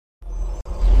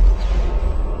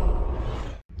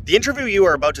The interview you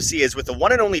are about to see is with the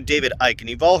one and only David Icke, and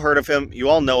you've all heard of him, you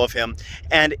all know of him,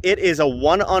 and it is a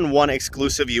one-on-one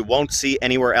exclusive you won't see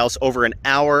anywhere else, over an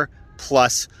hour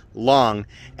plus long,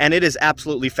 and it is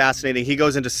absolutely fascinating. He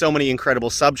goes into so many incredible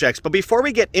subjects, but before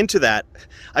we get into that,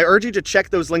 I urge you to check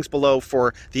those links below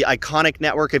for the ICKE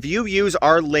network. If you use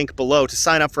our link below to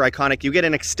sign up for ICKE, you get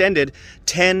an extended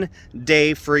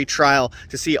 10-day free trial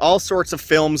to see all sorts of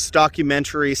films,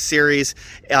 documentaries, series,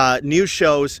 news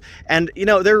shows, and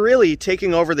they're really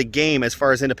taking over the game as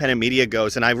far as independent media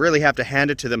goes, and I really have to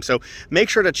hand it to them. So make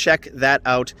sure to check that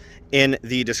out in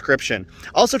the description.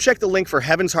 Also check the link for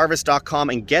heavensharvest.com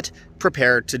and get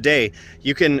prepared today.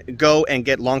 You can go and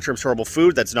get long-term storable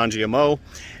food that's non-GMO,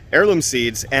 heirloom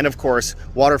seeds, and of course,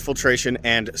 water filtration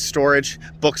and storage,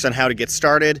 books on how to get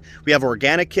started. We have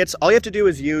organic kits. All you have to do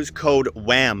is use code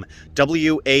WAM,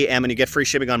 W-A-M, and you get free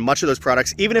shipping on much of those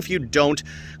products. Even if you don't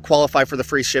qualify for the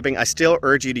free shipping, I still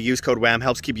urge you to use code WAM.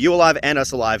 Helps keep you alive and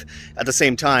us alive at the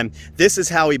same time. This is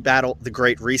how we battle the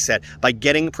Great Reset, by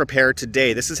getting prepared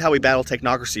today. This is how we battle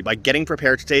technocracy, by getting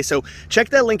prepared today. So check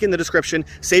that link in the description.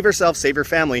 Save yourself, save your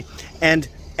family. And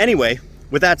anyway,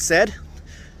 with that said,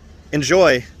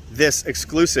 enjoy this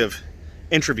exclusive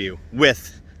interview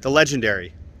with the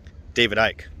legendary David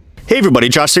Icke. Hey everybody,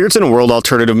 Josh Sigurdsson, World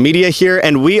Alternative Media here,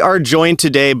 and we are joined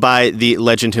today by the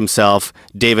legend himself,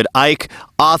 David Icke,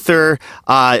 author,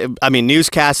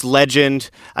 newscast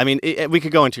legend. We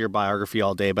could go into your biography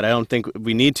all day, but I don't think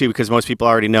we need to, because most people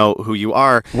already know who you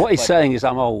are. What he's saying is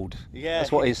I'm old. Yeah.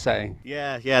 That's what he's saying.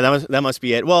 Yeah, that must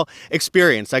be it. Well,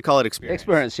 experience. I call it experience.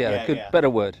 Experience, yeah. Better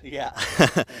word. Yeah.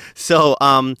 So,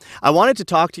 I wanted to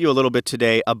talk to you a little bit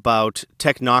today about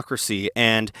technocracy,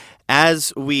 and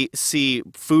as we see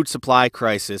food supply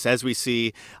crisis, as we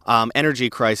see energy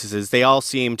crises, they all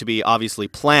seem to be obviously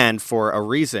planned for a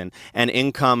reason. And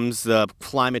in comes the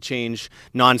climate change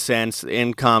nonsense,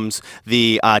 in comes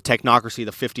the technocracy,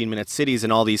 the 15-minute cities,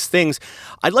 and all these things.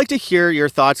 I'd like to hear your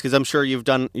thoughts, because I'm sure you've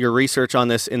done your research on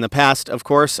this in the past, of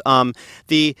course,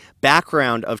 the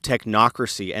background of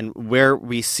technocracy and where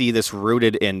we see this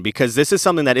rooted in, because this is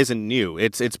something that isn't new.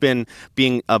 It's been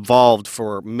being evolved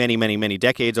for many, many, many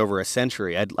decades, over a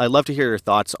century. I'd love to hear your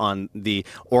thoughts on the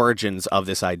origins of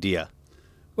this idea.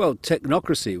 Well,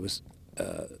 technocracy was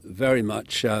very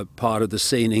much part of the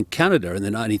scene in Canada in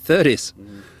the 1930s.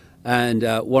 And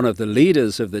one of the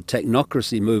leaders of the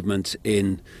technocracy movement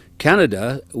in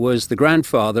Canada was the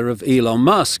grandfather of Elon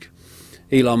Musk.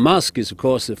 Elon Musk is, of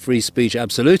course, a free speech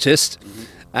absolutist.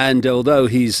 And although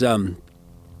he's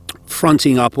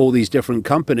fronting up all these different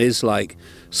companies like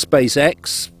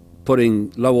SpaceX,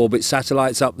 putting low-orbit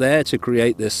satellites up there to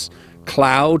create this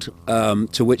cloud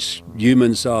to which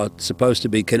humans are supposed to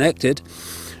be connected,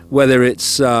 whether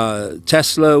it's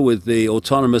Tesla with the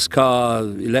autonomous car,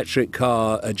 electric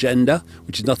car agenda,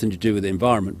 which has nothing to do with the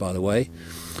environment, by the way,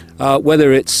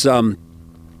 whether it's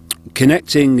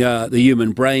connecting the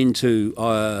human brain to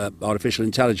artificial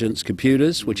intelligence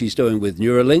computers, which he's doing with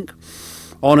Neuralink,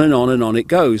 on and on and on it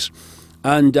goes.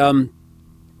 And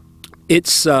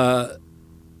it's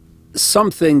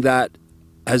something that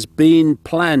has been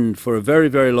planned for a very,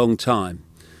 very long time.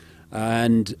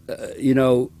 And,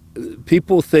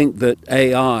 people think that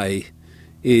AI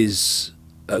is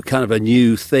kind of a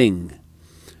new thing.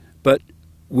 But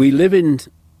we live in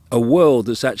a world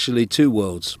that's actually two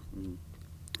worlds.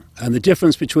 And the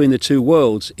difference between the two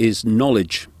worlds is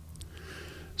knowledge.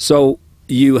 So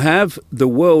you have the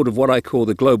world of what I call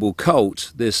the global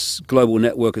cult, this global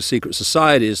network of secret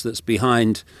societies that's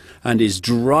behind and is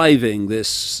driving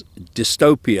this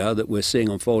dystopia that we're seeing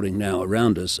unfolding now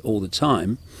around us all the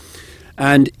time.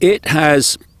 And it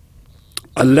has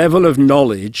a level of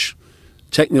knowledge,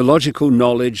 technological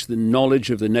knowledge, the knowledge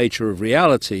of the nature of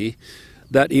reality,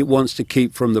 that it wants to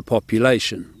keep from the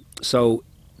population. So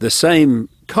the same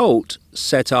cult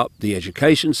set up the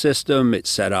education system, it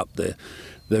set up the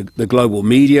global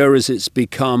media as it's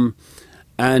become,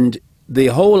 and the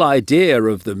whole idea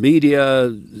of the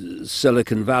media,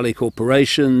 Silicon Valley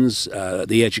corporations,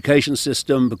 the education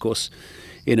system, because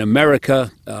in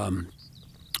America,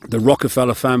 the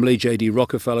Rockefeller family, J.D.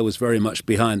 Rockefeller, was very much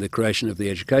behind the creation of the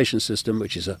education system,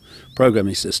 which is a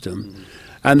programming system.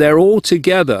 And they're all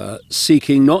together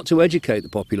seeking not to educate the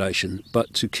population,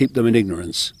 but to keep them in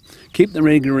ignorance. Keep them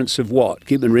in ignorance of what?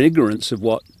 Keep them in ignorance of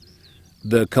what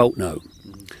the cult know.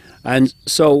 And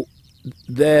so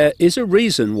there is a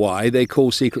reason why they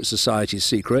call secret societies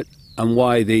secret, and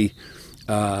why the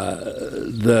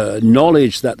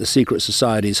knowledge that the secret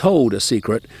societies hold are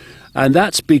secret, and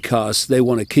that's because they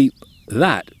want to keep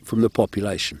that from the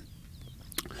population.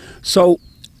 So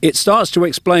it starts to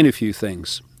explain a few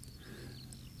things.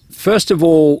 First of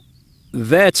all,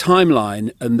 their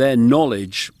timeline and their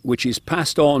knowledge, which is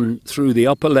passed on through the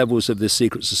upper levels of this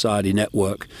secret society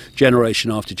network,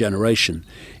 generation after generation,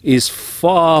 is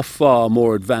far, far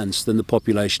more advanced than the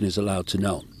population is allowed to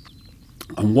know.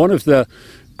 And one of the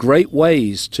great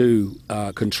ways to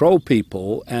control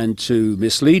people and to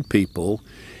mislead people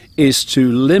is to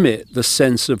limit the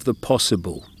sense of the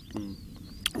possible.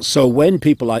 So when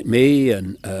people like me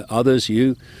and others,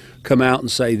 you, come out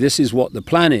and say this is what the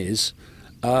plan is,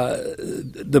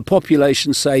 the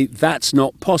population say that's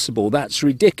not possible, that's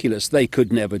ridiculous, they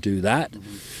could never do that.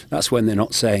 That's when they're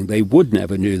not saying they would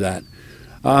never do that.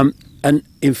 And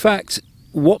in fact,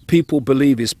 what people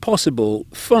believe is possible,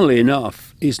 funnily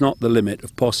enough, is not the limit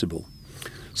of possible.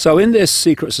 So in this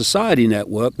secret society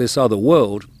network, this other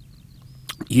world,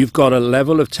 you've got a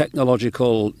level of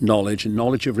technological knowledge and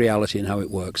knowledge of reality and how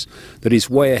it works that is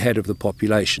way ahead of the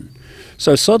population.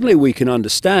 So suddenly we can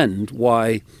understand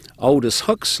why Aldous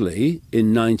Huxley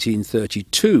in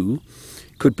 1932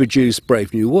 could produce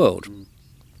Brave New World,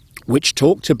 which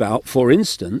talked about, for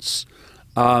instance,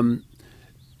 a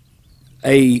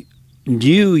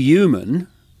new human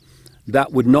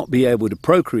that would not be able to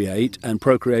procreate, and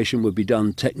procreation would be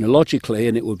done technologically,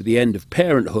 and it would be the end of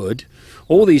parenthood.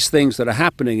 All these things that are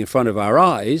happening in front of our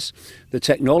eyes, the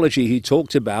technology he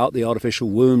talked about, the artificial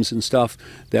wombs and stuff,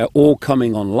 they're all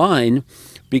coming online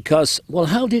because, well,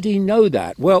 how did he know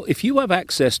that? Well, if you have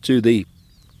access to the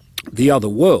other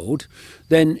world,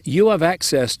 then you have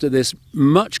access to this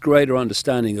much greater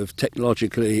understanding of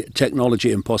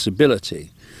technology and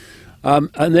possibility.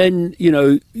 And then, you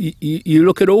know, you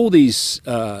look at all these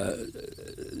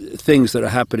things that are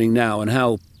happening now and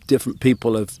how different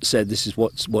people have said this is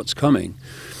what's coming.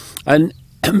 And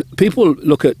people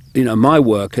look at, you know, my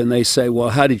work and they say,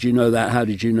 well, how did you know that? How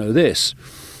did you know this?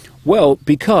 Well,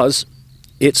 because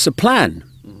it's a plan.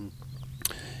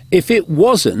 If it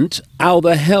wasn't, how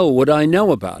the hell would I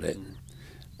know about it?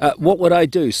 What would I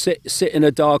do? Sit in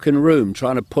a darkened room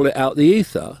trying to pull it out the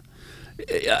ether?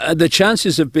 The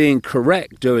chances of being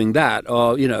correct doing that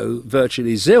are, you know,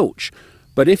 virtually zilch.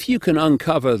 But if you can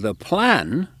uncover the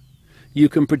plan, you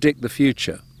can predict the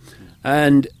future.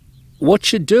 And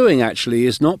what you're doing actually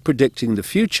is not predicting the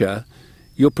future,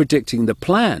 you're predicting the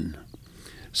plan.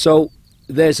 So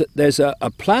there's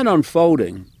a plan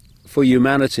unfolding for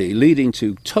humanity leading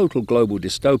to total global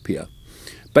dystopia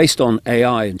based on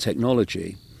AI and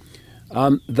technology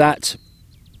that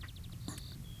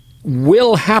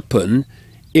will happen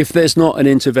if there's not an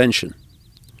intervention.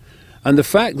 And the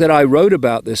fact that I wrote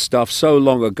about this stuff so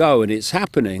long ago and it's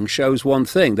happening shows one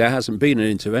thing: there hasn't been an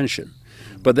intervention.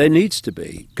 But there needs to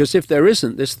be, because if there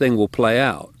isn't, this thing will play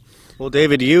out. Well,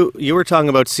 David, you were talking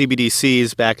about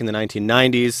CBDCs back in the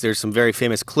 1990s. There's some very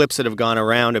famous clips that have gone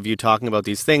around of you talking about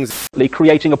these things.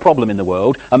 Creating a problem in the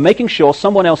world and making sure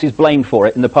someone else is blamed for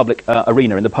it in the public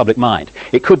arena, in the public mind.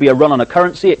 It could be a run on a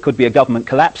currency, it could be a government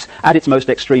collapse, at its most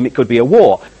extreme it could be a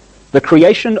war. The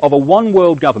creation of a one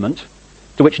world government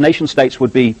to which nation states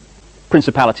would be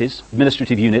principalities,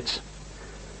 administrative units,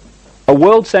 a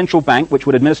world central bank which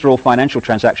would administer all financial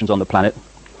transactions on the planet,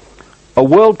 a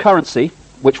world currency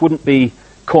which wouldn't be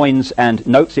coins and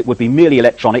notes, it would be merely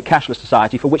electronic, cashless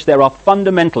society, for which there are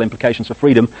fundamental implications for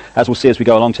freedom, as we'll see as we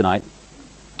go along tonight.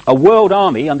 A world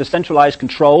army under centralized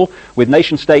control, with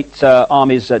nation-state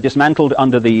armies dismantled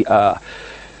under the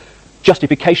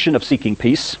justification of seeking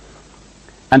peace,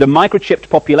 and a microchipped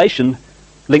population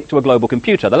linked to a global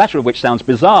computer, the latter of which sounds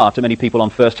bizarre to many people on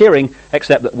first hearing,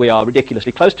 except that we are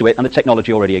ridiculously close to it and the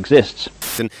technology already exists.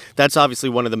 And that's obviously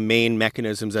one of the main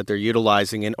mechanisms that they're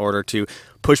utilizing in order to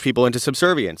push people into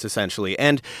subservience, essentially.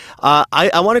 And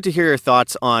I wanted to hear your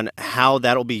thoughts on how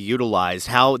that'll be utilized,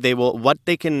 how they will, what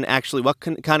kind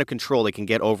of control they can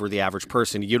get over the average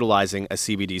person utilizing a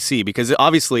CBDC. Because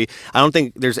obviously, I don't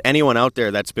think there's anyone out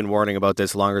there that's been warning about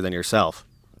this longer than yourself.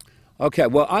 Okay,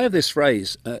 well, I have this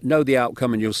phrase, know the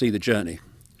outcome and you'll see the journey.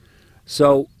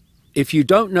 So if you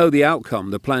don't know the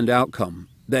outcome, the planned outcome,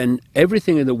 then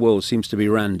everything in the world seems to be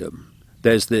random.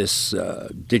 There's this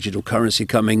digital currency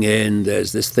coming in,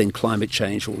 there's this thing, climate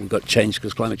change, well, we've got change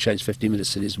because climate change, 50-minute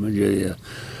cities.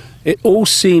 It all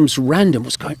seems random,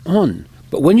 what's going on?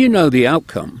 But when you know the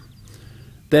outcome,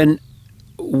 then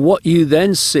what you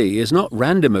then see is not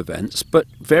random events, but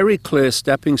very clear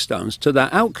stepping stones to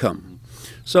that outcome.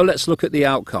 So let's look at the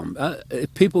outcome.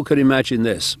 If people could imagine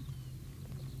this.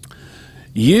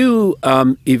 You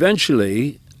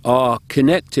eventually are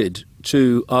connected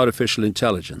to artificial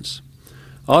intelligence.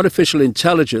 Artificial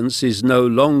intelligence is no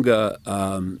longer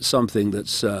something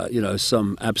that's,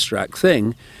 some abstract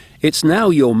thing. It's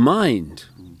now your mind.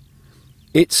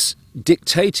 it's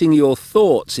dictating your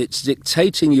thoughts, it's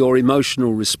dictating your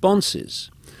emotional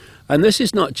responses. And this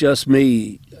is not just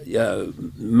me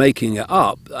making it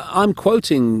up. I'm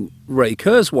quoting Ray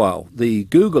Kurzweil, the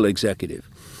Google executive,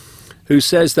 who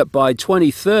says that by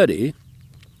 2030,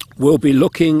 we'll be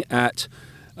looking at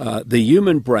the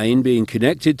human brain being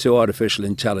connected to artificial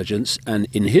intelligence. And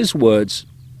in his words,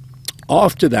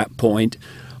 after that point,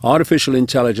 artificial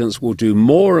intelligence will do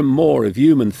more and more of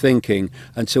human thinking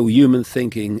until human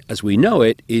thinking as we know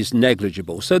it is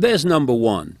negligible. So there's number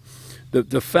one,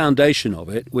 the foundation of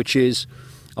it, which is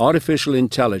artificial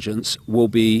intelligence will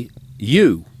be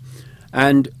you.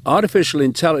 And artificial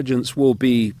intelligence will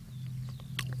be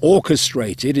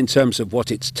orchestrated in terms of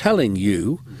what it's telling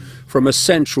you from a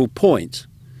central point.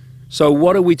 So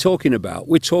what are we talking about?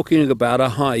 We're talking about a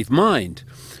hive mind.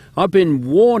 I've been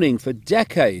warning for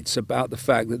decades about the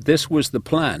fact that this was the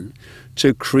plan,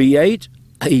 to create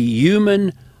a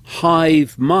human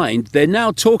hive mind. They're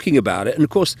now talking about it. And of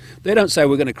course, they don't say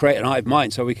we're going to create a hive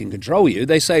mind so we can control you.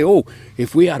 They say, oh,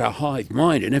 if we had a hive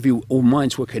mind and all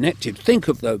minds were connected, think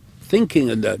of the thinking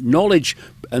and the knowledge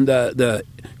and the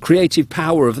creative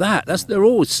power of that. They're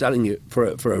always selling it for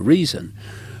a reason.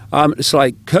 It's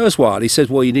like Kurzweil, he says,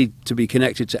 well, you need to be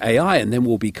connected to AI and then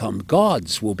we'll become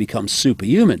gods, we'll become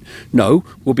superhuman. No,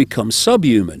 we'll become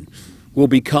subhuman, we'll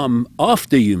become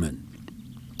afterhuman.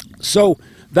 So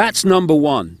that's number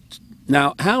one.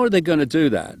 Now, how are they going to do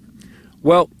that?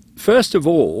 Well, first of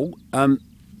all,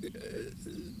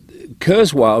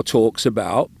 Kurzweil talks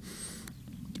about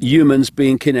humans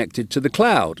being connected to the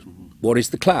cloud. What is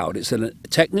the cloud? It's a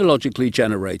technologically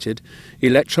generated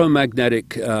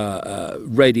electromagnetic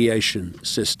radiation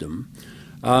system,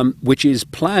 which is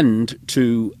planned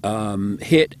to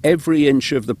hit every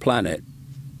inch of the planet,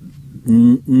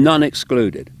 none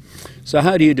excluded. So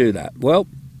how do you do that? Well,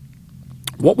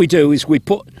 what we do is we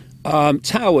put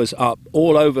towers up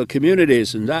all over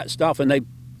communities and that stuff, and they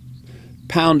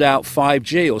pound out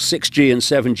 5G or 6G and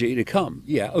 7G to come.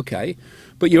 Yeah, okay.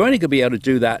 But you're only going to be able to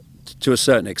do that to a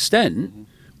certain extent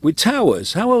with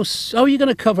towers. How else? How are you going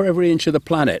to cover every inch of the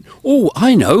planet? Oh,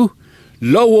 I know.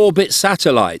 Low orbit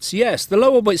satellites. Yes, the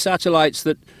low orbit satellites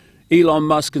that Elon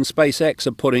Musk and SpaceX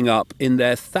are putting up in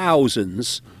their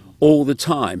thousands all the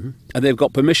time, and they've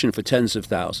got permission for tens of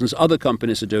thousands. Other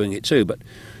companies are doing it too, but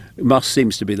Musk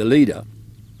seems to be the leader.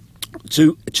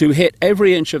 To hit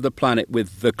every inch of the planet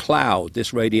with the cloud,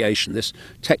 this radiation, this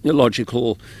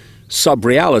technological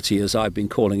sub-reality, as I've been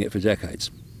calling it for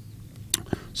decades.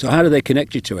 So how do they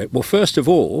connect you to it? Well, first of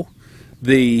all,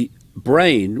 the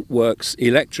brain works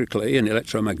electrically and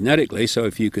electromagnetically. So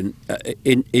if you can,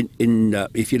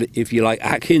 if you like,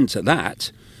 hack into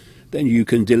that, then you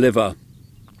can deliver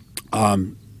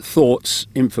thoughts,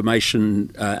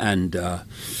 information, and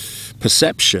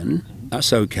perception.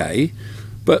 That's okay.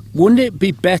 But wouldn't it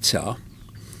be better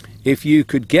if you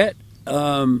could get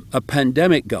a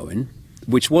pandemic going,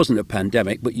 which wasn't a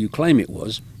pandemic, but you claim it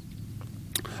was,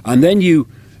 and then you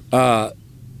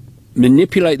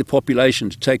manipulate the population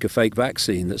to take a fake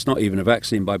vaccine that's not even a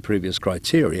vaccine by previous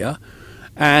criteria,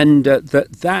 and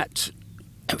that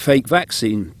fake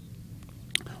vaccine,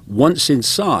 once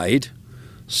inside,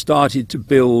 started to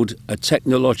build a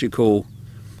technological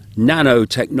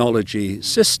nanotechnology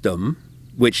system,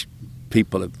 which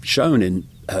people have shown in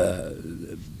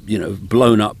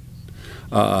blown up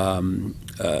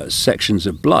sections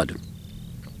of blood,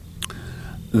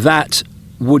 that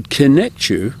would connect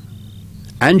you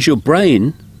and your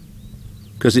brain,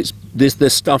 because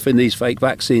this stuff in these fake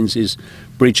vaccines is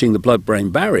breaching the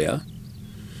blood-brain barrier.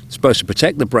 It's supposed to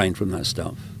protect the brain from that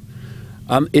stuff.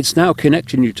 It's now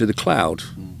connecting you to the cloud.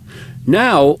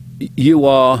 Now you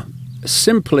are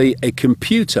simply a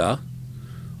computer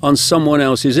on someone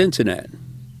else's internet.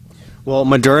 Well,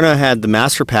 Moderna had the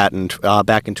master patent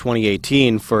back in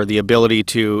 2018 for the ability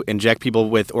to inject people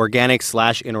with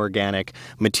organic/inorganic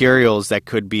materials that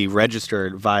could be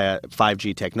registered via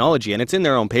 5G technology, and it's in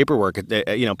their own paperwork.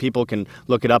 People can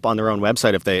look it up on their own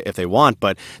website if they want,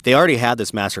 but they already had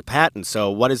this master patent. So,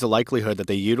 what is the likelihood that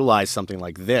they utilize something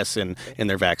like this in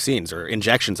their vaccines or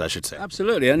injections, I should say?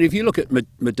 Absolutely, and if you look at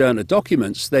Moderna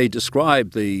documents, they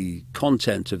describe the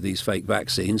content of these fake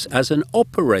vaccines as an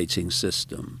operating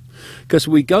system. Because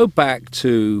we go back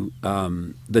to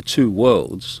the two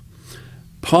worlds,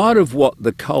 part of what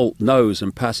the cult knows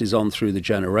and passes on through the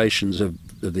generations of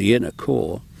the inner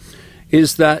core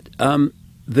is that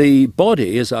the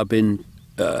body, as I've been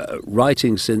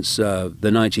writing since the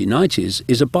 1990s,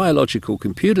 is a biological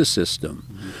computer system.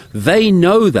 Mm-hmm. They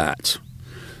know that.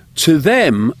 To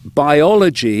them,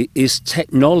 biology is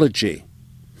technology.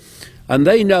 And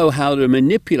they know how to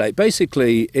manipulate.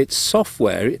 Basically, it's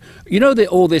software. You know,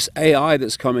 all this AI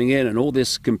that's coming in and all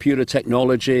this computer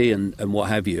technology and what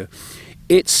have you,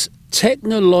 it's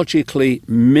technologically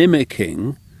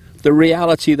mimicking the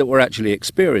reality that we're actually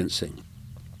experiencing.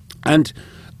 And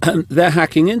they're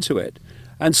hacking into it.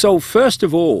 And so, first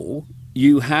of all,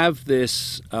 you have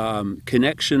this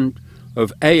connection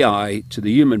of AI to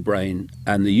the human brain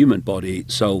and the human body.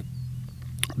 So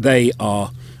they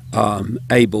are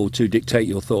able to dictate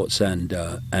your thoughts and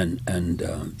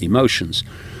emotions.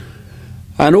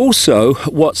 And also,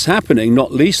 what's happening,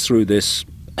 not least through this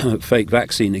fake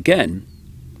vaccine again,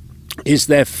 is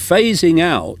they're phasing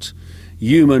out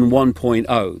human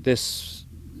 1.0,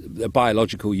 the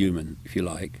biological human, if you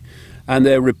like, and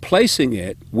they're replacing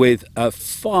it with a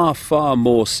far, far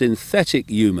more synthetic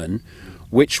human,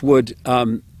 which would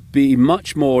be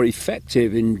much more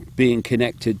effective in being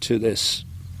connected to this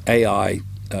AI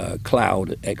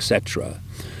cloud, etc.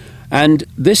 And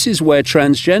this is where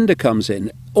transgender comes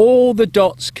in. All the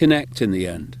dots connect in the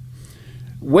end.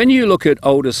 When you look at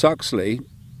Aldous Huxley,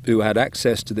 who had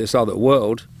access to this other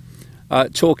world,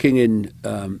 talking in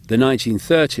the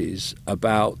 1930s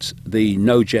about the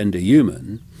no-gender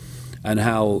human and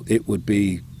how it would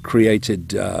be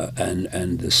created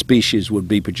and the species would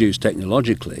be produced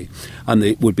technologically and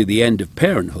it would be the end of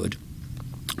parenthood,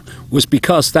 was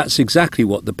because that's exactly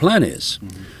what the plan is.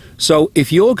 Mm-hmm. So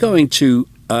if you're going to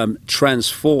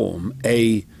transform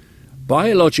a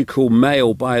biological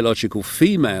male, biological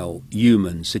female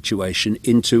human situation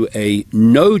into a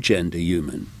no-gender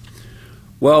human,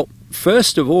 well,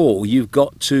 first of all, you've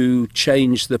got to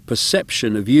change the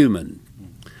perception of human.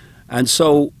 And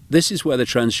so this is where the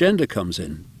transgender comes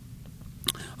in.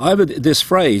 I have this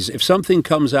phrase, if something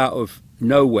comes out of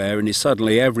nowhere and is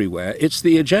suddenly everywhere, it's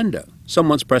the agenda.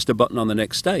 Someone's pressed a button on the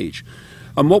next stage.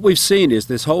 And what we've seen is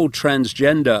this whole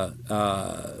transgender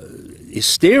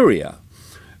hysteria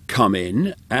come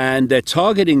in, and they're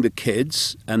targeting the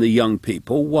kids and the young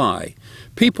people. Why?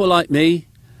 People like me,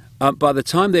 by the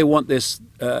time they want this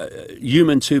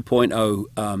human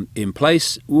 2.0 in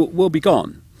place, will be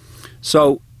gone.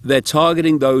 So they're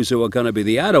targeting those who are going to be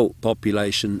the adult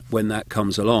population when that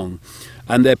comes along,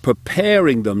 and they're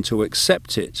preparing them to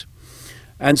accept it.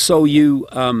 And so you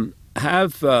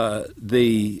have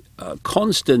the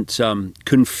constant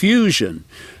confusion.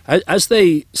 As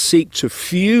they seek to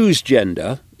fuse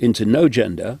gender into no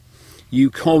gender, you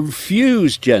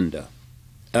confuse gender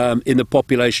in the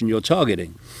population you're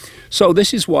targeting. So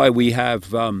this is why we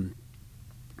have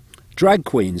drag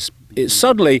queens.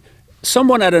 Suddenly,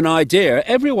 someone had an idea,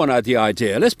 everyone had the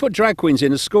idea, let's put drag queens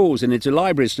into schools and into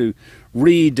libraries to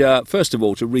read, first of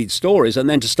all, to read stories and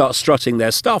then to start strutting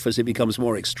their stuff as it becomes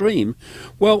more extreme.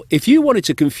 Well, if you wanted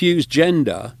to confuse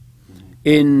gender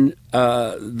in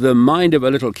the mind of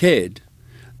a little kid,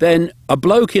 then a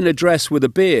bloke in a dress with a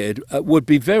beard would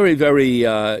be very, very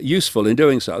useful in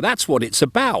doing so. That's what it's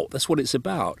about. That's what it's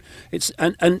about.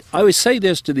 And I always say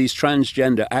this to these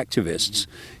transgender activists,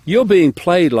 you're being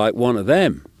played like one of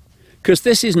them. Because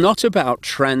this is not about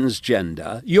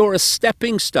transgender. You're a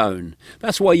stepping stone.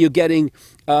 That's why you're getting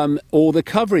all the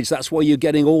coverage. That's why you're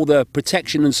getting all the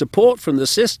protection and support from the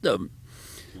system.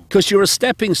 Because you're a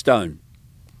stepping stone.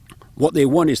 What they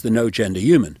want is the no-gender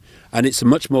human. And it's a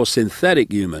much more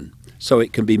synthetic human. So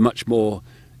it can be much more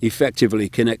effectively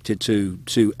connected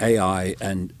to AI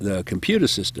and the computer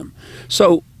system.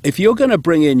 So if you're going to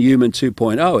bring in human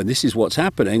 2.0, and this is what's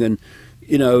happening, and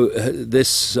you know,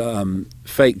 this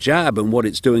fake jab and what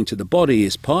it's doing to the body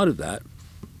is part of that,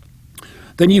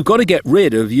 then you've got to get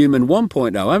rid of human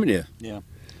 1.0, haven't you? Yeah.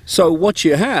 So what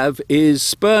you have is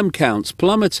sperm counts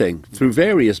plummeting through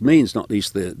various means, not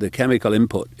least the chemical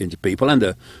input into people and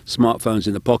the smartphones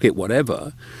in the pocket,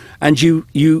 whatever. And you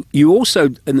also,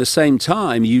 in the same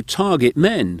time, you target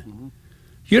men. Mm-hmm.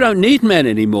 You don't need men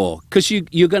anymore because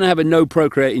you're going to have a no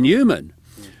procreating human.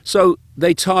 So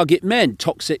they target men,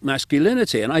 toxic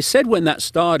masculinity. And I said when that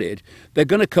started, they're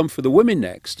going to come for the women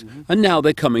next. Mm-hmm. And now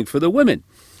they're coming for the women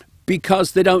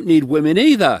because they don't need women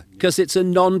either, because it's a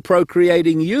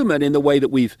non-procreating human in the way that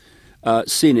we've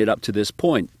seen it up to this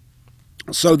point.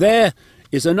 So there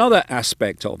is another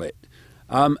aspect of it.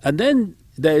 And then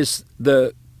there's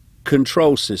the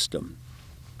control system.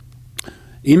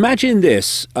 Imagine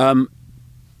this, and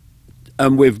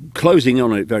we're closing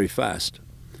on it very fast.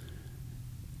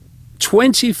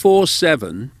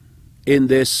 24/7 in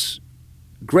this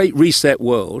great reset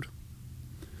world,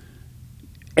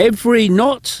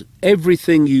 not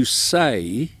everything you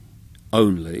say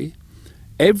only,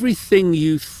 everything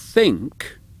you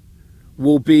think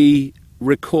will be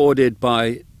recorded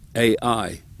by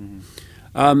AI.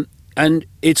 Mm-hmm. And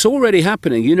it's already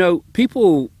happening. You know,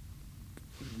 people,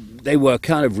 they were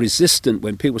kind of resistant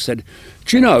when people said,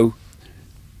 do you know,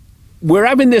 we're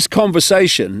having this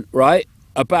conversation, right,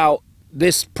 about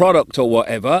this product or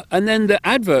whatever, and then the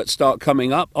adverts start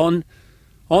coming up on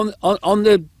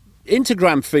the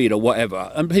Instagram feed or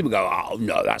whatever, and people go, oh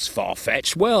no, that's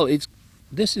far-fetched. Well,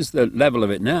 this is the level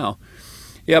of it now.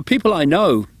 Yeah, people I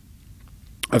know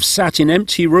have sat in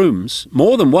empty rooms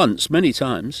more than once, many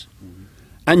times,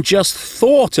 and just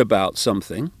thought about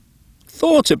something,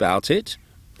 thought about it,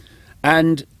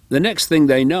 and the next thing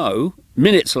they know,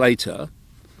 minutes later,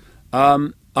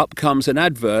 up comes an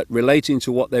advert relating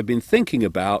to what they've been thinking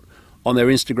about on their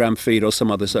Instagram feed or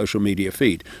some other social media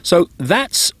feed. So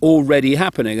that's already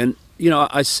happening. And, you know,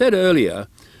 I said earlier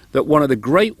that one of the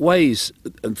great ways,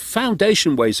 and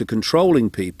foundation ways of controlling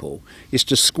people is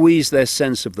to squeeze their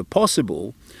sense of the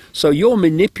possible. So you're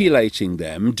manipulating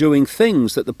them, doing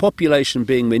things that the population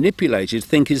being manipulated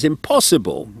think is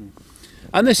impossible.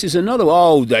 And this is another,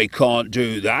 oh, they can't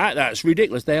do that. That's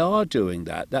ridiculous. They are doing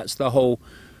that. That's the whole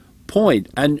point.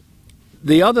 And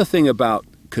the other thing about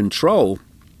control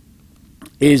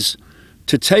is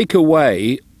to take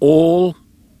away all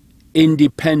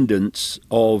independence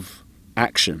of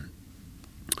action.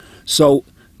 So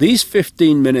these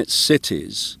 15-minute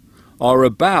cities are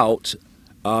about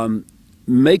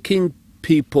making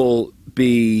people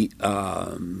be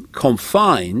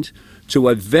confined to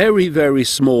a very, very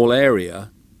small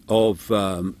area of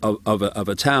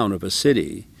a town, of a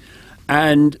city,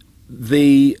 and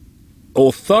the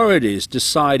authorities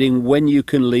deciding when you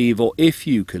can leave or if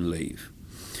you can leave.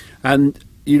 And,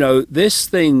 you know, this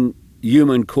thing,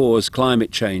 human cause,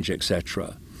 climate change,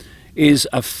 etc., is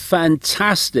a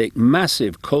fantastic,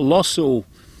 massive, colossal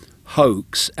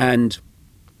hoax and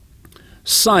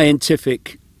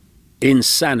scientific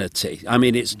insanity. I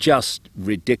mean, it's just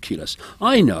ridiculous.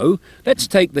 I know, let's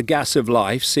take the gas of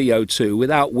life, CO2,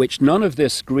 without which none of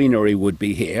this greenery would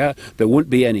be here, there wouldn't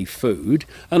be any food,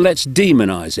 and let's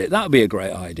demonize it. That would be a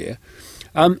great idea.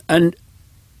 And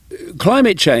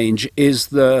climate change is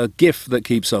the gift that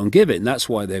keeps on giving. That's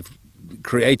why they've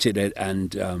created it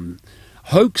and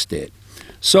hoaxed it.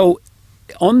 So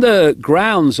on the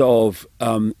grounds of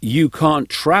you can't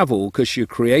travel because you're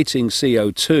creating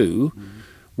CO2,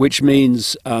 which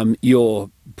means you're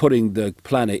putting the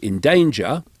planet in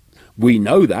danger. We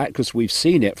know that because we've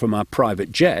seen it from our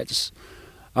private jets.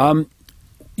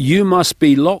 You must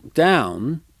be locked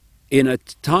down in a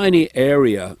tiny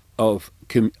area of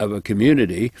a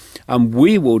community, and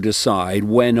we will decide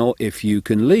when or if you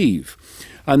can leave.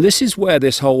 And this is where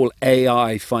this whole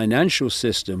AI financial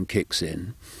system kicks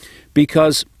in,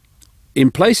 because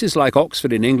in places like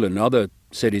Oxford in England and other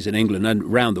cities in England and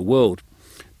around the world,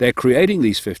 they're creating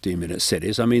these 15-minute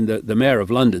cities. I mean, the Mayor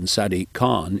of London, Sadiq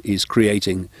Khan, is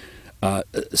creating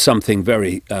something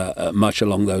very much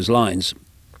along those lines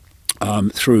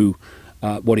through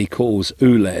what he calls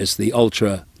ULEZ, the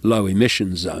ultra-low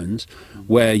emission zones,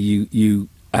 where you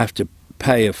have to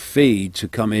pay a fee to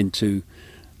come into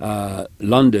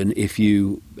London if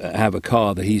you have a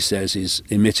car that he says is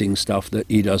emitting stuff that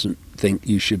he doesn't think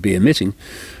you should be emitting.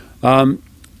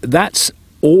 That's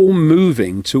all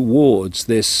moving towards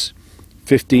this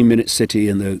 15-minute city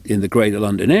in the Greater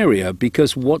London area,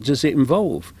 because what does it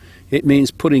involve? It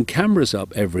means putting cameras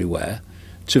up everywhere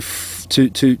to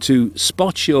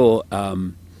spot your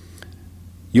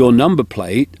number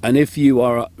plate, and if you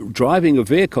are driving a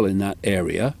vehicle in that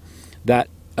area that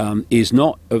is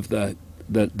not of the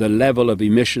level of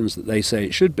emissions that they say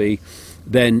it should be,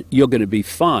 then you're going to be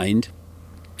fined.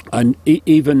 And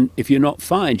even if you're not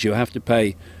fined, you have to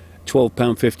pay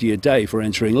 £12.50 a day for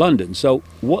entering London. So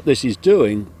what this is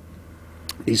doing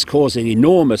is causing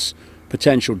enormous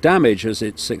potential damage as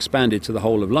it's expanded to the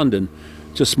whole of London,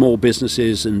 to small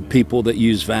businesses and people that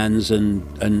use vans and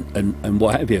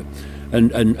what have you,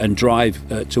 and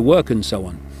drive to work and so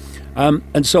on.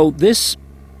 And so this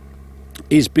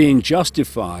is being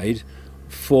justified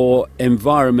for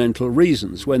environmental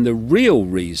reasons, when the real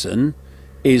reason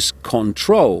is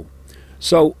control.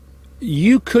 So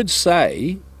you could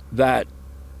say that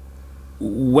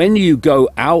when you go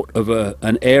out of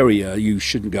an area you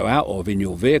shouldn't go out of in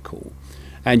your vehicle,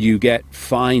 and you get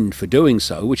fined for doing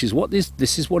so, which is what this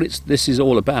is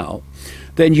all about,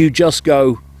 then you just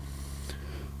go,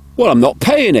 well, I'm not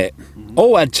paying it.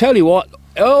 Oh, I tell you what,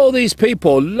 all these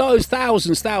people, loads,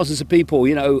 thousands of people,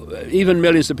 you know, even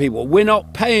millions of people, we're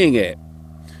not paying it.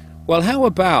 Well, how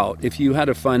about if you had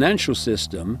a financial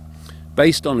system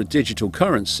based on a digital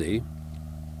currency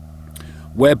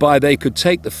whereby they could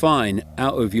take the fine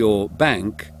out of your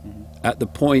bank at the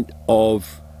point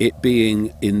of it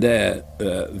being, in their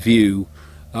view,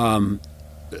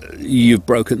 you've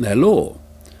broken their law.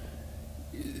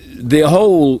 The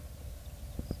whole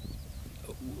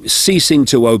ceasing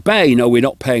to obey, no, we're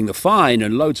not paying the fine,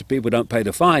 and loads of people don't pay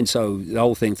the fine, so the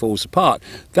whole thing falls apart.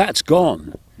 That's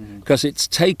gone, because it's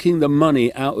taking the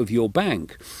money out of your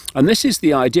bank. And this is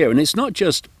the idea, and it's not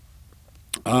just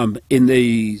in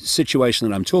the situation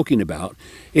that I'm talking about.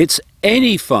 It's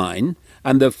any fine,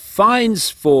 and the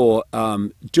fines for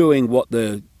doing what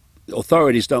the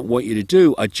authorities don't want you to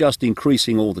do are just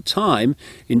increasing all the time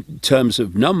in terms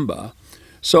of number.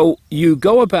 So you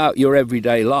go about your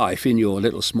everyday life in your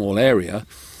little small area,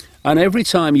 and every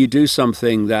time you do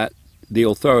something that the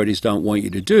authorities don't want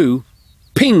you to do,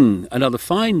 ping, another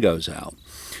fine goes out.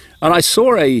 And I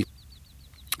saw a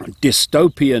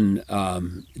dystopian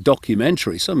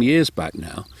documentary some years back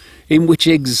now, in which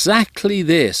exactly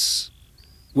this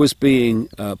was being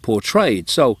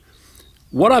portrayed. So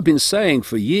what I've been saying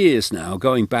for years now,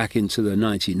 going back into the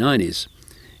 1990s,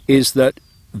 is that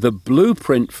the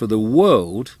blueprint for the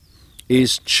world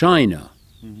is China.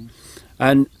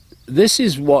 And this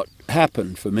is what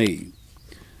happened for me.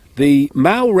 The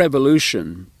Mao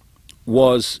Revolution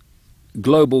was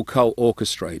global cult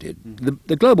orchestrated.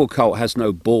 The global cult has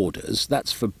no borders.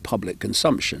 That's for public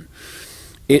consumption.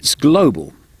 It's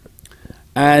global.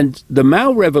 And the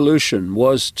Mao Revolution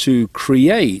was to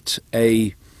create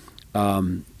a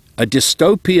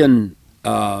dystopian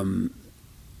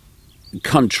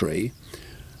country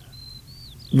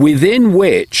within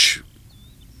which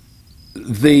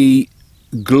the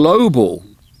global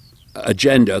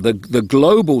agenda, the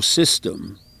global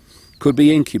system, could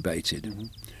be incubated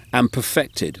and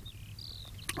perfected.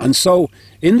 And so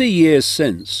in the years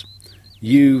since,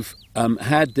 you've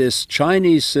had this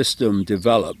Chinese system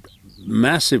developed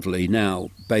massively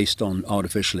now based on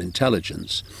artificial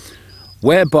intelligence,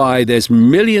 whereby there's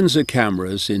millions of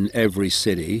cameras in every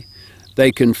city.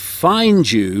 They can find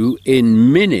you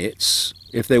in minutes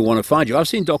if they want to find you. I've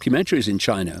seen documentaries in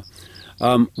China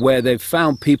where they've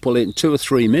found people in 2 or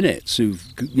 3 minutes who've,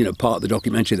 part of the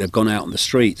documentary, they've gone out on the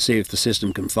street, see if the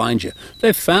system can find you.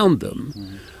 They've found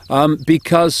them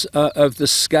because of the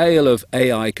scale of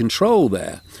AI control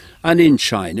there. And in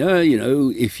China,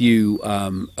 if you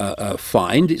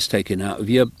find, it's taken out of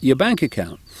your bank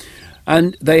account.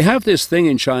 And they have this thing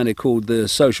in China called the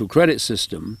social credit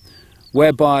system,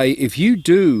 whereby if you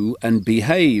do and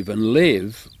behave and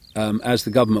live as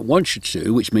the government wants you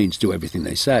to, which means do everything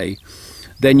they say,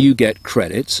 then you get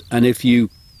credits. And if you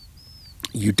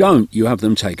don't, you have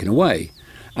them taken away.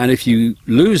 And if you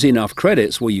lose enough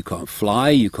credits, well, you can't fly,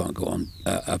 you can't go on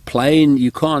a plane,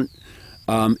 you can't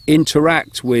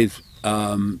interact with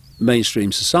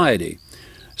mainstream society.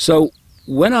 So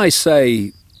when I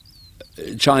say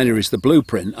China is the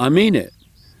blueprint, I mean it.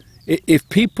 If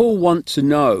people want to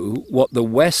know what the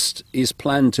West is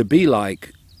planned to be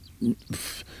like, I'm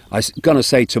going to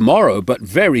say tomorrow, but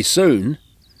very soon,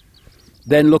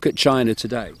 then look at China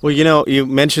today. Well, you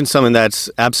mentioned something that's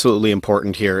absolutely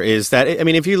important here, is that,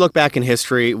 if you look back in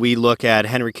history, we look at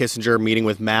Henry Kissinger meeting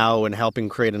with Mao and helping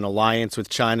create an alliance with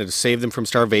China to save them from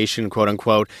starvation, quote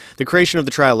unquote, the creation of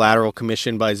the Trilateral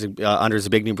Commission by under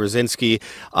Zbigniew Brzezinski,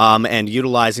 and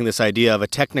utilizing this idea of a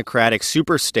technocratic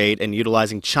super state and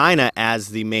utilizing China as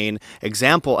the main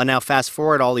example. And now fast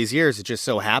forward all these years, it just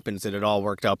so happens that it all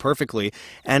worked out perfectly.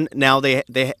 And now they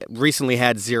recently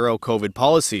had zero COVID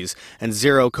policies, and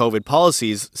zero COVID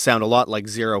policies sound a lot like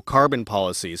zero carbon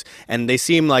policies. And they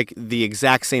seem like the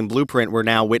exact same blueprint we're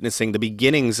now witnessing the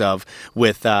beginnings of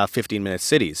with 15-minute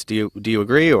cities. Do you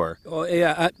agree? Or? Oh,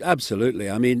 yeah, absolutely.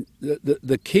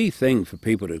 The key thing for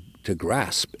people to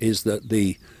grasp is that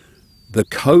the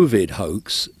COVID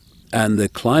hoax and the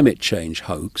climate change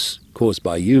hoax caused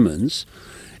by humans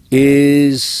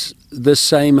is the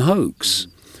same hoax.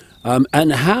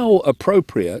 And how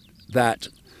appropriate that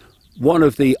one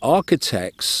of the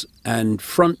architects and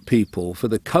front people for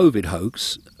the COVID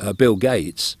hoax, Bill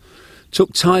Gates,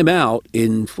 took time out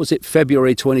in,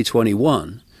 February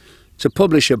 2021, to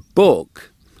publish a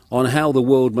book on how the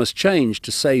world must change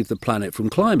to save the planet from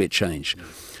climate change.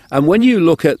 And when you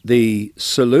look at the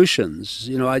solutions,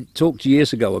 I talked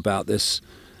years ago about this,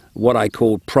 what I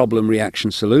called problem,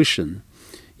 reaction, solution.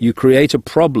 You create a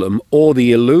problem or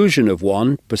the illusion of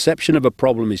one. Perception of a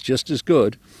problem is just as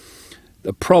good.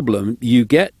 The problem, you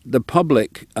get the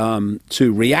public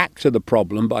to react to the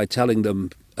problem by telling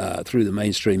them through the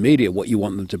mainstream media what you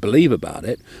want them to believe about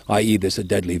it, i.e. there's a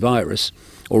deadly virus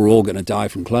or we're all going to die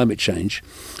from climate change.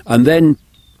 And then,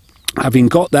 having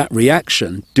got that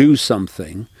reaction, do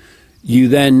something. You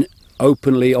then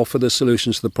openly offer the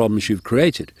solutions to the problems you've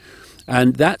created.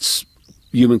 And that's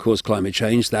human-caused climate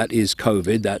change, that is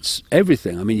COVID, that's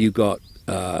everything. You've got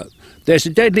There's a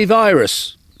deadly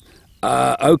virus.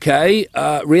 Okay,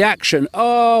 reaction.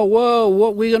 Oh, whoa, what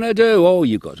are we going to do? Oh,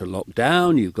 you've got to lock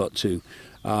down. You've got to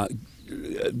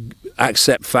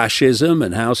accept fascism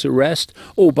and house arrest.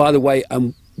 Oh, by the way,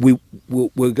 we're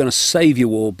going to save you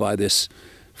all by this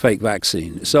fake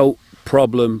vaccine. So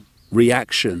problem,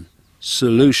 reaction,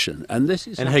 solution. And this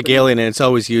is... And Hegelian, and it's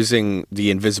always using the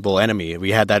invisible enemy.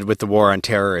 We had that with the war on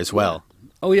terror as well.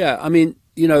 Oh, yeah. I mean,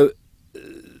 you know,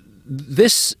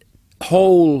 this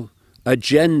whole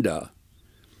agenda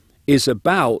is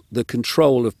about the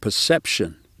control of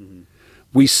perception. Mm-hmm.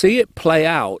 We see it play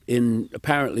out in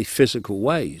apparently physical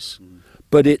ways,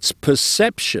 but it's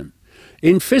perception.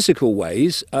 In physical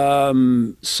ways,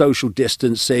 social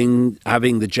distancing,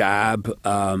 having the jab,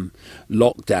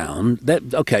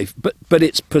 lockdown, okay, but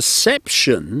it's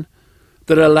perception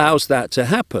that allows that to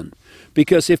happen.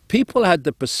 Because if people had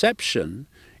the perception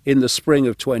in the spring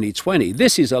of 2020,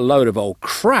 this is a load of old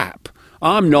crap,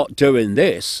 I'm not doing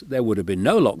this, there would have been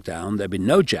no lockdown, there'd been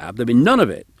no jab, there'd been none of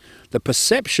it. The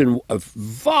perception of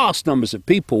vast numbers of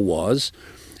people was,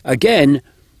 again,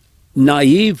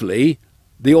 naively,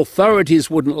 the authorities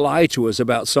wouldn't lie to us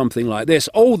about something like this.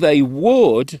 Oh, they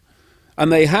would,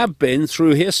 and they have been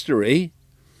through history.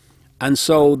 And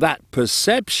so that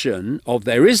perception of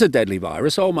there is a deadly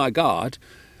virus, oh my God,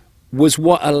 was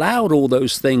what allowed all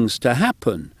those things to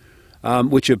happen,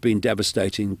 which have been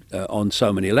devastating on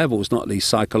so many levels, not least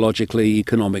psychologically,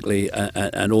 economically,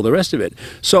 and all the rest of it.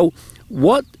 So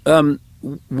what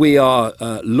we are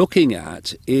looking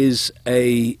at is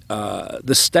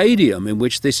the stadium in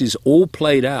which this is all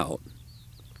played out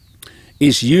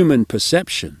is human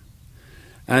perception.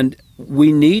 And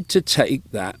we need to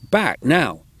take that back.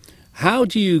 Now, how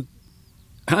do you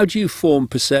form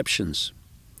perceptions?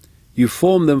 You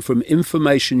form them from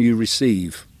information you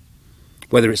receive,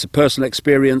 whether it's a personal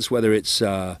experience, whether it's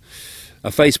a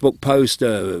Facebook post,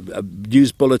 a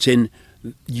news bulletin.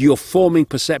 You're forming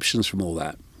perceptions from all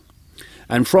that.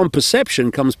 And from perception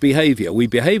comes behavior. We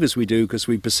behave as we do because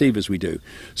we perceive as we do.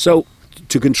 So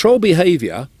to control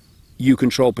behavior, you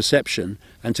control perception.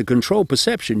 And to control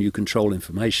perception, you control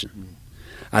information.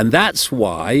 And that's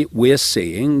why we're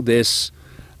seeing this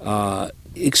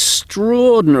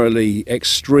extraordinarily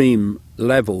extreme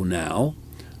level now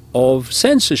of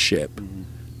censorship.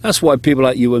 That's why people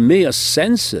like you and me are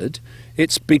censored.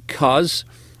 It's because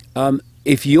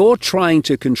if you're trying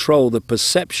to control the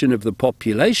perception of the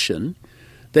population,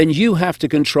 then you have to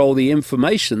control the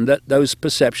information that those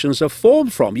perceptions are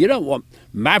formed from. You don't want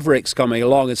mavericks coming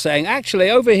along and saying, actually,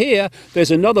 over here,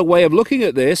 there's another way of looking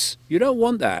at this. You don't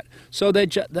want that. So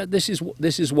this is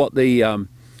what the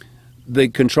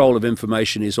control of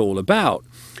information is all about.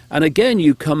 And again,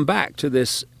 you come back to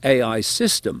this AI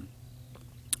system.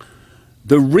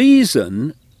 The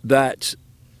reason that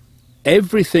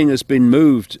everything has been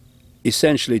moved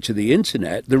essentially to the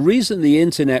internet, the reason the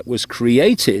internet was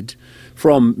created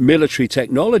from military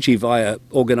technology via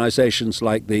organizations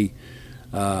like the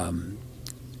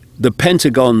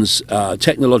Pentagon's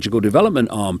technological development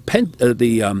arm,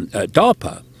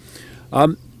 DARPA,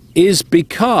 is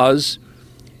because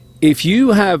if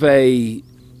you have a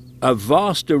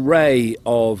vast array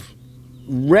of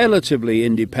relatively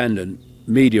independent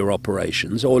media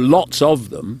operations, or lots of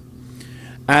them,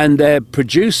 and they're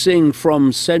producing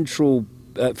from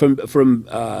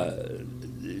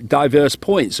diverse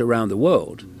points around the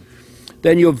world,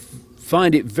 then you'll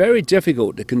find it very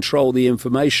difficult to control the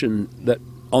information that,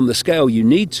 on the scale you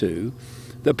need to,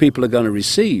 that people are going to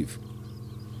receive.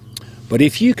 But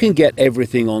if you can get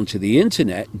everything onto the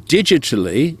internet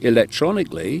digitally,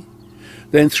 electronically,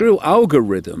 then through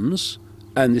algorithms,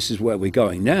 and this is where we're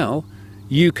going now,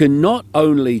 you can not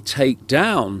only take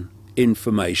down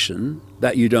information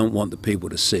that you don't want the people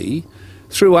to see,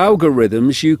 through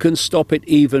algorithms you can stop it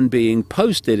even being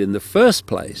posted in the first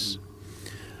place.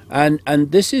 And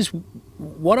this is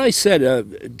what I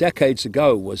said decades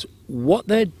ago, was what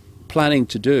they're planning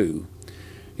to do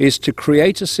is to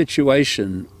create a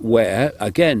situation where,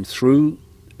 again, through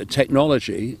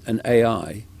technology and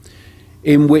AI,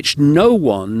 in which no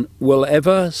one will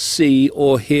ever see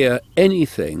or hear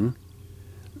anything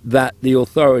that the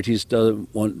authorities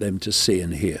don't want them to see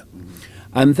and hear.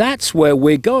 And that's where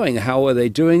we're going. How are they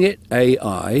doing it?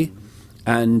 AI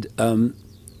and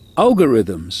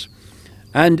algorithms.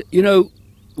 And, you know,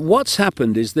 what's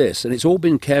happened is this, and it's all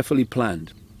been carefully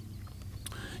planned.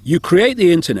 You create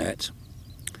the internet,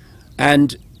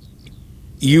 and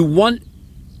you want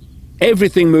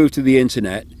everything moved to the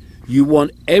internet. You want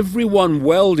everyone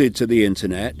welded to the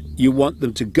internet. You want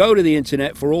them to go to the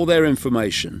internet for all their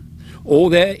information, all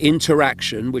their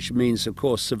interaction, which means, of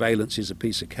course, surveillance is a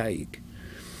piece of cake.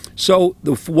 So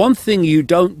the one thing you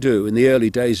don't do in the early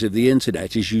days of the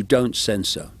internet is you don't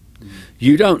censor.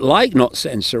 You don't like not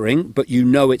censoring, but you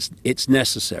know it's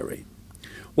necessary.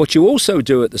 What you also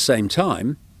do at the same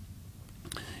time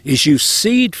is you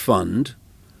seed fund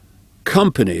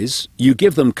companies, you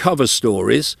give them cover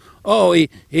stories. Oh,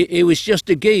 he was just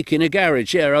a geek in a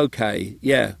garage. Yeah, okay,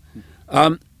 yeah.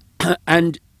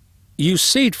 And you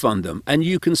seed fund them, and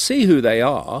you can see who they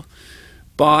are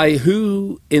by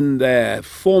who in their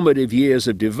formative years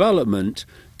of development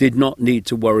did not need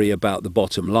to worry about the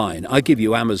bottom line. I give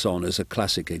you Amazon as a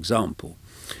classic example.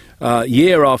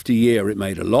 Year after year it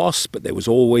made a loss, but there was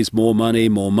always more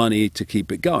money to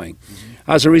keep it going.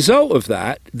 As a result of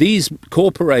that, these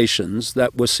corporations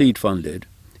that were seed funded,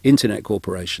 internet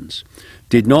corporations,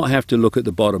 did not have to look at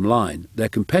the bottom line. Their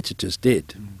competitors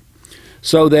did.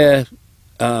 So their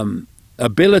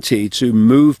ability to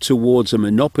move towards a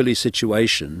monopoly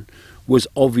situation was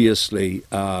obviously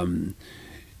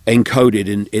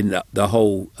encoded in the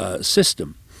whole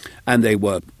system. And they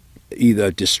were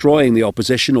either destroying the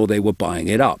opposition or they were buying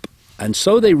it up. And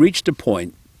so they reached a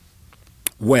point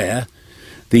where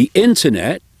the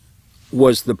internet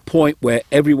was the point where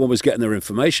everyone was getting their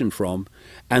information from,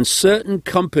 and certain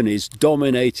companies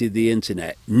dominated the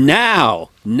internet. Now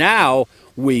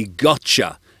we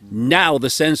gotcha. Now the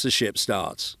censorship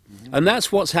starts. And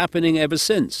that's what's happening ever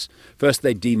since. First,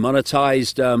 they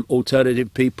demonetized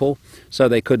alternative people, so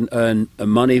they couldn't earn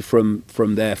money from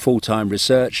their full-time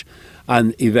research.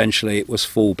 And eventually it was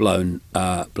full-blown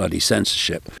bloody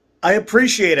censorship. I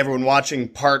appreciate everyone watching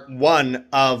part 1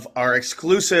 of our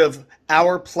exclusive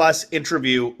hour-plus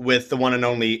interview with the one and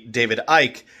only David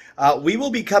Icke. We will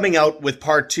be coming out with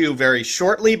part 2 very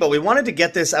shortly, but we wanted to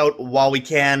get this out while we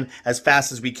can, as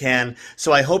fast as we can.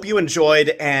 So I hope you enjoyed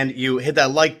and you hit that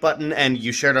like button and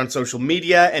you shared on social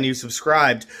media and you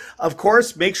subscribed. Of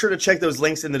course, make sure to check those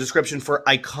links in the description for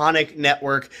ICKE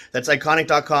Network. That's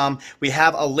ICKE.com. We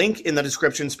have a link in the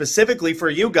description specifically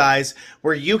for you guys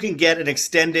where you can get an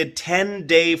extended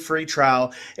 10-day free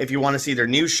trial if you want to see their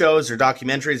news shows or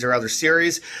documentaries or other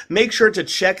series. Make sure to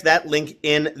check that link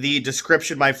in the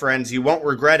description, my friends. You won't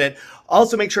regret it.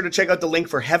 Also, make sure to check out the link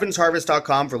for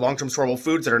heavensharvest.com for long-term storable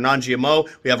foods that are non-GMO.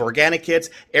 We have organic kits,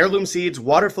 heirloom seeds,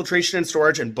 water filtration and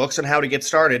storage, and books on how to get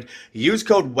started. Use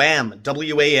code WHAM,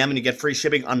 W-A-M, and you get free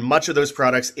shipping on much of those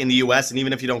products in the U.S. And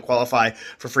even if you don't qualify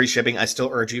for free shipping, I still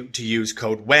urge you to use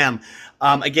code WHAM.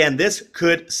 Again, this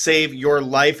could save your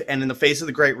life, and in the face of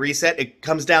the Great Reset, it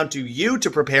comes down to you to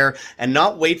prepare and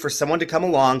not wait for someone to come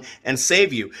along and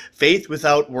save you. Faith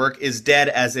without work is dead,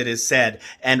 as it is said,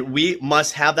 and we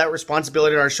must have that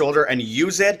responsibility on our shoulder and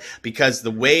use it, because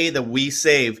the way that we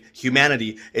save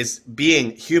humanity is being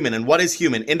human. And what is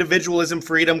human? Individualism,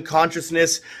 freedom,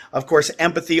 consciousness, of course,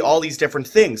 empathy, all these different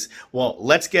things. Well,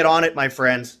 let's get on it, my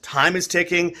friends. Time is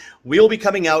ticking. We'll be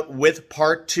coming out with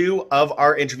part 2 of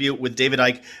our interview with David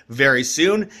Icke very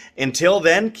soon. Until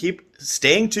then, keep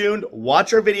staying tuned,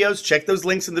 watch our videos, check those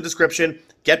links in the description,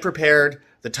 get prepared.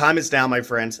 The time is now, my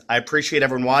friends. I appreciate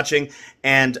everyone watching.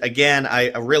 And again, I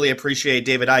really appreciate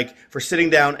David Icke for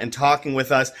sitting down and talking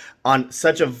with us on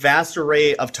such a vast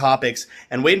array of topics.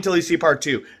 And wait until you see part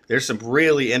 2. There's some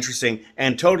really interesting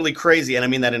and totally crazy, and I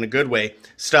mean that in a good way,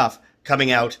 stuff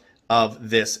coming out of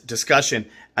this discussion.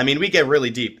 I mean, we get really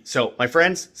deep. So, my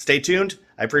friends, stay tuned.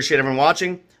 I appreciate everyone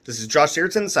watching. This is Josh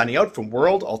Searson signing out from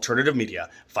World Alternative Media.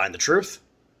 Find the truth,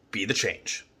 be the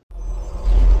change.